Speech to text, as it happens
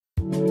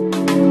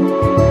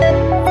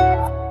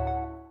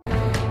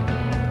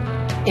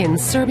In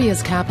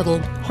Serbia's capital,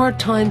 hard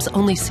times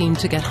only seem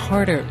to get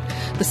harder.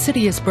 The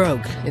city is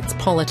broke, its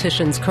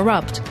politicians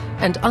corrupt,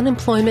 and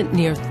unemployment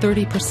near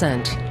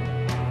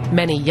 30%.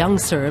 Many young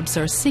Serbs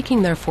are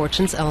seeking their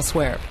fortunes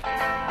elsewhere.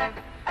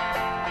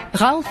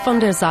 Ralf van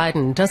der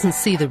Zijden doesn't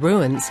see the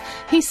ruins.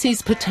 He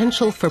sees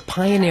potential for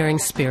pioneering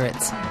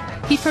spirits.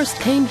 He first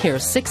came here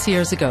 6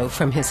 years ago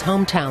from his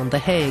hometown,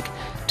 Den Haag,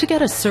 to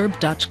get a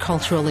Serb-Dutch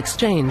cultural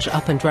exchange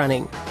up and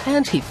running,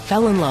 and he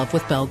fell in love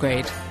with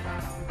Belgrade.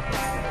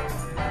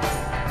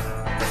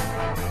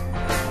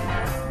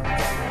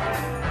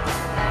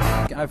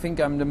 I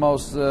think I'm the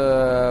most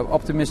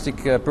optimistic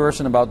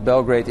person about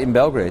Belgrade in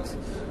Belgrade.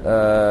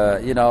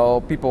 You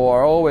know, people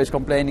are always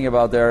complaining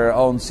about their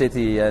own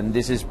city, and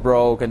this is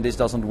broke and this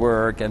doesn't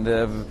work, and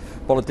the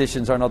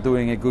politicians are not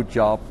doing a good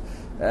job.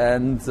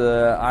 And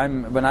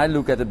when I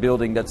look at a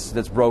building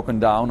that's broken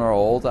down or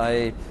old,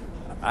 I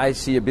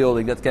see a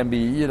building that can be,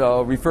 you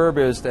know,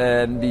 refurbished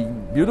and be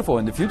beautiful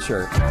in the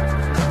future.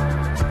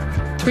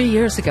 3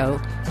 years ago,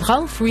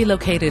 Ralf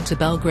relocated to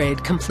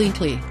Belgrade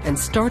completely and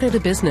started a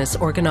business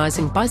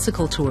organizing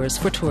bicycle tours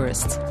for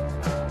tourists.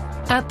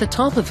 At the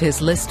top of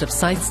his list of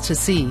sights to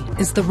see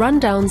is the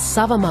rundown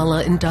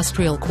Savamala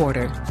industrial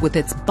quarter with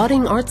its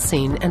budding art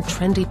scene and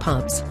trendy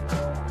pubs.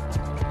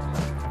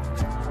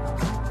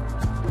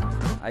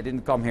 I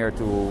didn't come here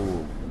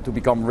to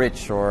become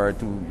rich or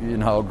to, you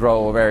know,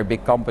 grow a very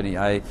big company.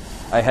 I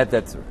had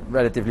that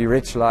relatively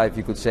rich life,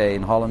 you could say,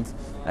 in Holland.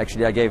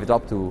 Actually, I gave it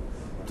up to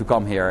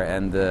come here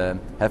and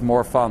have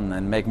more fun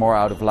and make more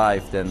out of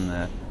life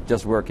than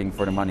just working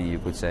for the money, you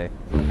could say.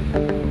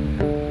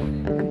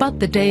 But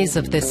the days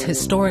of this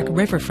historic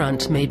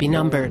riverfront may be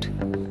numbered.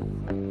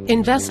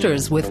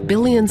 Investors with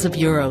billions of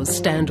euros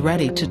stand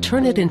ready to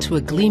turn it into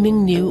a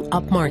gleaming new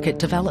upmarket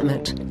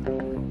development.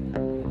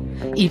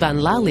 Ivan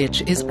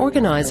Lalic is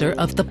organizer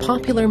of the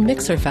popular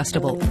Mixer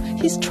Festival.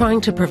 He's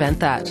trying to prevent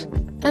that,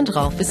 and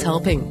Ralf is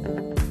helping.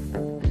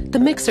 The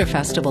Mixer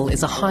Festival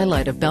is a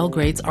highlight of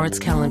Belgrade's arts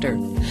calendar.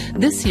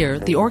 This year,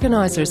 the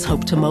organizers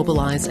hope to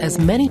mobilize as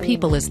many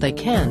people as they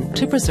can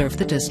to preserve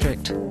the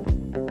district.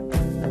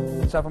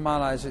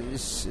 Savamala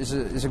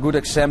is a good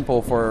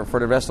example for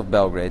the rest of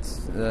Belgrade.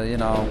 You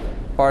know,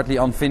 partly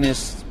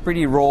unfinished,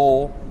 pretty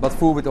raw, but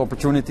full with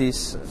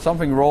opportunities.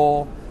 Something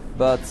raw,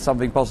 but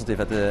something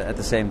positive at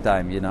the same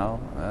time, you know.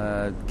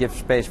 Give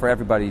space for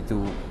everybody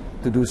to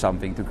do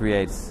something, to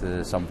create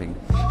something.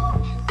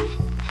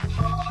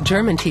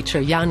 German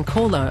teacher Jan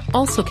Kohler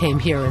also came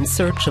here in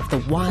search of the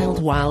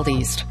wild, wild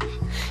East.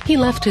 He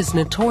left his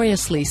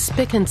notoriously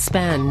spick and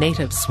span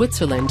native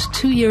Switzerland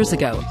 2 years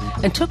ago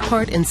and took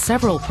part in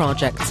several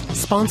projects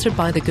sponsored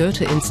by the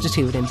Goethe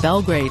Institute in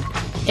Belgrade,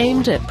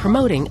 aimed at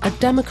promoting a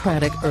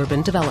democratic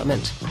urban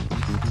development.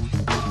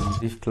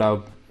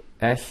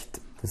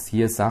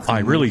 I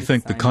really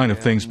think the kind of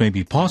things may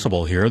be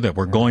possible here that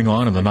were going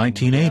on in the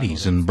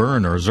 1980s in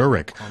Bern or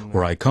Zurich,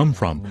 where I come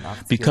from,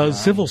 because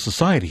civil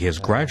society has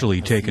gradually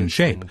taken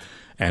shape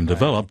and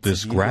developed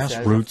this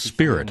grassroots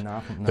spirit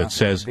that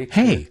says,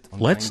 hey,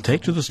 let's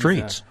take to the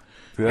streets.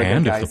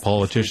 And if the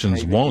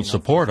politicians won't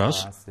support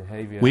us,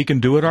 we can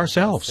do it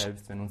ourselves.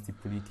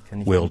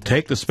 We'll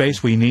take the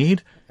space we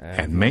need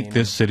and make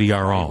this city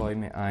our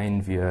own.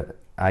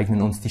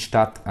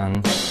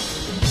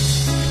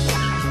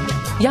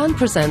 Jan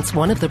presents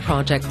one of the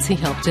projects he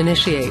helped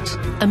initiate,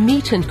 a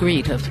meet and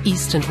greet of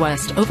East and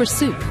West over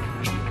soup.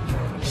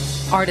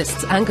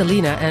 Artists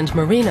Angelina and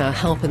Marina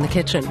help in the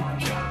kitchen.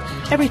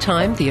 Every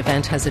time, the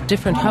event has a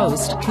different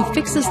host who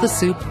fixes the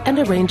soup and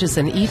arranges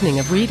an evening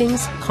of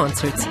readings,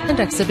 concerts,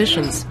 and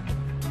exhibitions.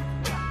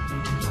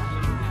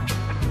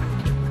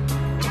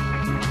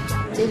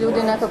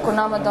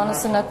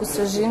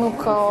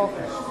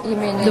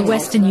 The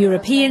Western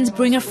Europeans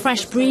bring a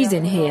fresh breeze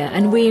in here,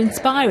 and we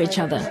inspire each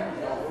other.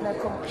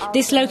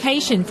 This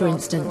location, for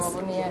instance.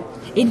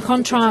 In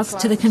contrast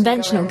to the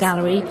conventional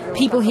gallery,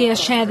 people here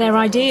share their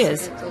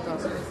ideas.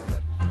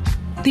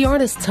 The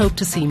artists hope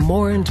to see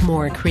more and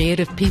more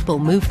creative people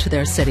move to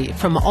their city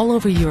from all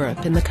over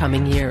Europe in the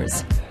coming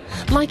years.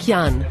 Like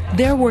Jan,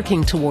 they're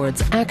working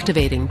towards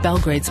activating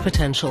Belgrade's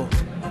potential.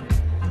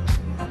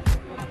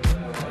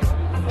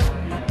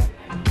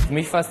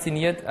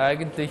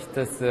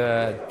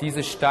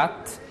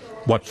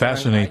 What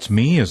fascinates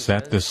me is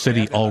that this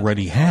city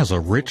already has a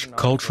rich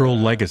cultural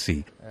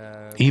legacy,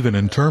 even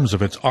in terms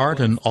of its art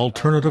and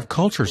alternative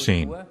culture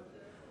scene.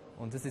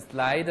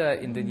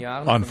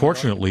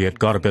 Unfortunately, it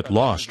got a bit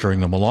lost during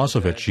the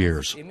Milosevic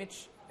years.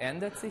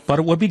 But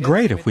it would be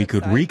great if we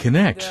could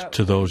reconnect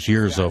to those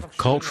years of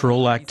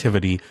cultural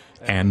activity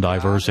and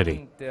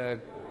diversity.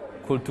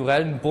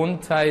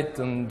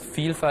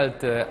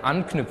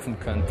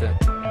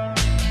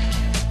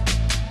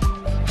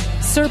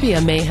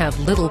 Serbia may have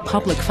little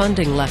public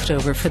funding left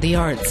over for the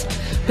arts,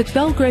 but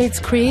Belgrade's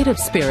creative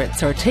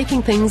spirits are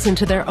taking things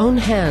into their own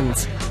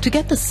hands to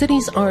get the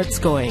city's arts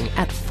going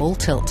at full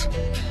tilt.